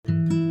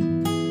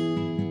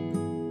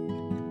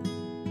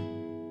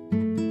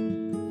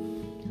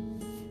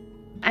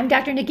I'm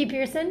Dr. Nikki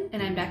Pearson.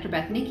 And I'm Dr.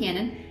 Bethany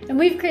Cannon. And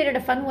we've created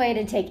a fun way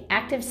to take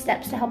active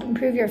steps to help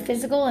improve your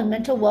physical and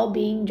mental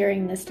well-being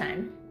during this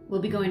time. We'll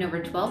be going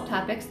over 12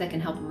 topics that can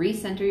help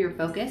recenter your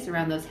focus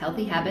around those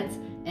healthy habits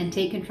and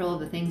take control of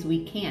the things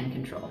we can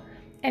control.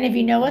 And if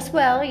you know us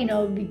well, you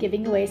know we'll be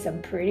giving away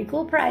some pretty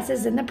cool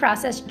prizes in the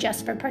process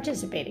just for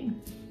participating.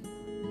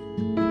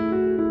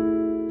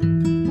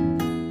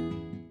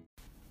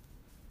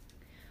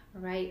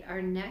 All right,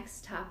 our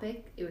next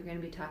topic we're going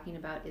to be talking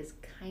about is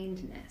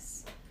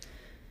kindness.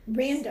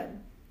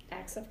 Random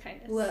acts of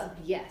kindness. Well,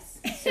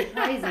 yes,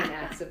 surprising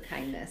acts of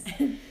kindness.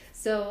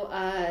 So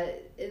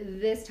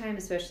this time,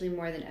 especially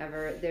more than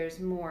ever,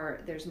 there's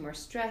more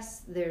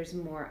stress, there's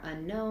more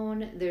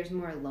unknown, there's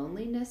more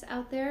loneliness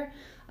out there,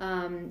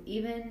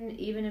 even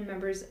in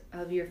members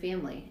of your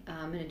family,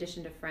 in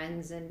addition to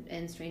friends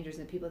and strangers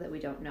and people that we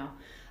don't know.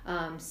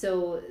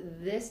 So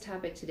this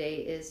topic today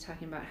is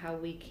talking about how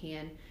we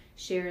can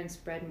share and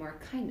spread more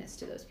kindness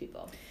to those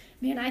people.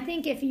 Man, I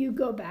think if you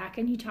go back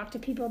and you talk to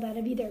people that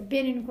have either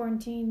been in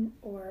quarantine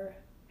or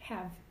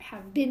have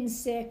been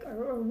sick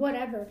or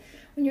whatever,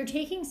 when you're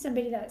taking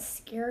somebody that's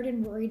scared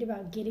and worried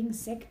about getting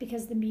sick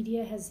because the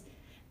media has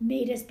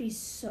made us be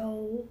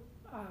so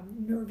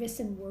nervous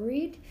and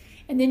worried,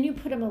 and then you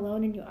put them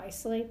alone and you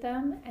isolate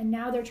them, and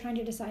now they're trying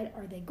to decide,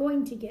 are they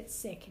going to get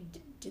sick?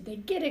 Did they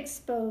get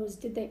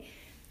exposed?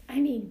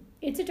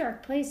 It's a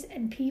dark place,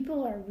 and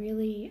people are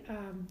really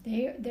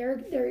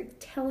they're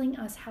telling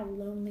us how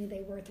lonely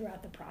they were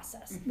throughout the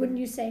process. Mm-hmm. Wouldn't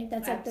you say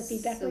that's like the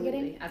feedback we're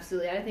getting?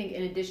 Absolutely. I think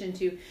in addition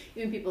to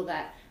even people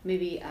that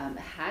maybe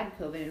had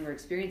COVID and were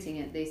experiencing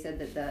it, they said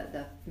that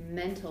the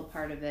mental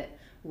part of it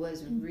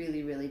was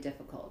really, really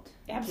difficult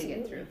to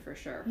get through, for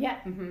sure. Yeah.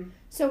 Mm-hmm.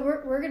 So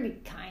we're gonna be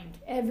kind.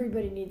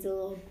 Everybody needs a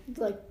little,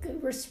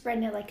 we're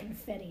spreading it like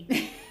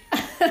confetti.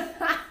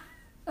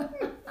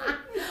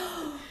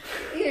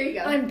 There you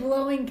go. I'm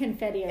blowing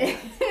confetti around.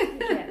 You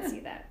can't see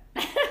that.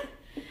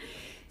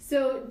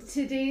 So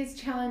today's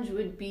challenge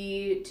would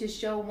be to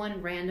show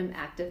one random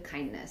act of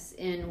kindness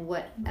in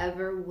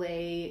whatever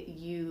way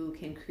you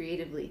can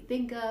creatively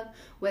think of,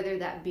 whether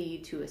that be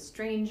to a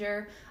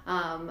stranger.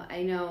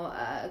 I know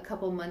a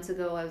couple months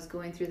ago I was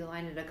going through the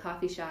line at a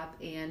coffee shop,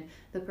 and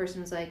the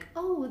person was like,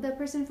 "Oh, the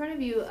person in front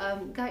of you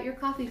got your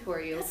coffee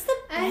for you." That's the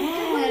best. And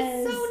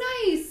it was so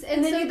nice.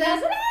 And then so you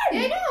pass it on.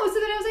 Yeah, I know. So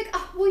then I was like,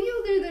 "Oh, well,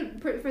 you do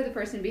for the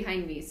person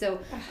behind me." So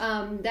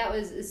that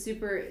was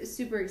super,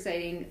 super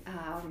exciting.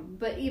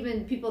 But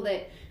even people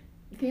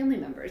family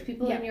members,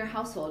 people in your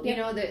household, you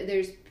know,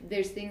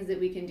 there's things that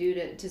we can do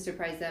to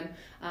surprise them,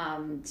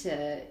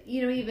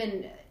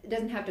 even it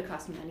doesn't have to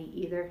cost money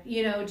either,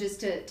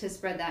 just to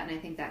spread that. And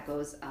I think that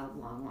goes a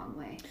long, long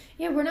way.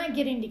 Yeah, we're not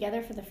getting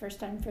together for the first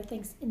time for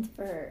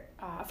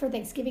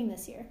Thanksgiving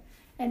this year.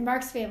 And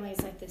Mark's family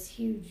is like this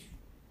huge,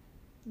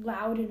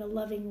 loud in a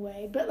loving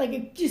way, but like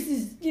it just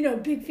is,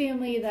 big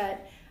family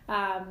that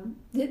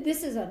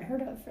this is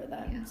unheard of for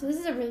them. Yeah. So this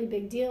is a really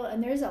big deal,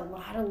 and there's a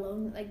lot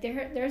of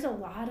there's a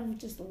lot of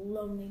just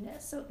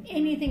loneliness. So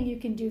anything you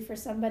can do for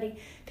somebody,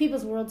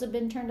 people's worlds have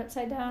been turned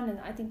upside down, and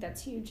I think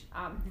that's huge.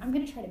 I'm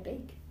gonna try to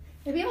bake.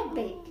 Maybe I'll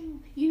bake.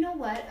 You know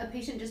what? A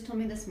patient just told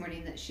me this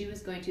morning that she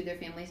was going to, their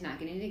family's not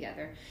getting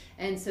together,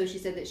 and so she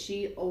said that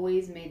she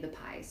always made the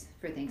pies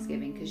for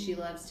Thanksgiving because she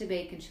loves to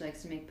bake and she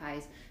likes to make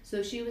pies.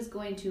 So she was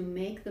going to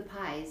make the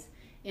pies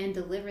and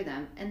deliver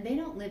them, and they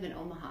don't live in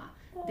Omaha.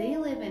 They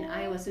live in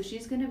Iowa, so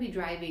she's going to be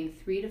driving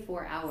 3 to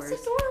 4 hours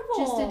just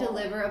to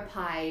deliver a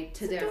pie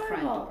to their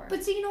front door.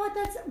 But see, you know what?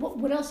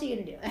 What else are you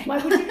going to do? Why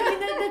would you?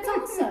 That's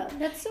awesome.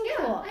 That's so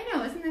cool. I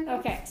know, isn't that cool?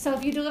 Okay, so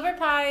if you deliver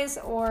pies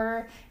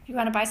or if you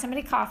want to buy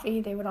somebody coffee,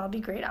 they would all be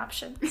great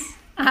options.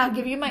 I'll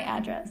give you my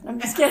address. I'm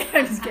just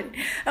kidding.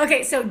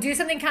 Okay, so do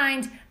something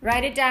kind.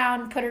 Write it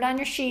down. Put it on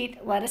your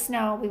sheet. Let us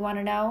know. We want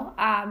to know.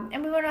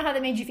 And we want to know how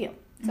that made you feel.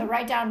 So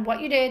write down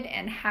what you did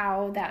and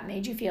how that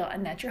made you feel,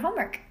 and that's your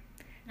homework.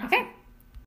 Okay.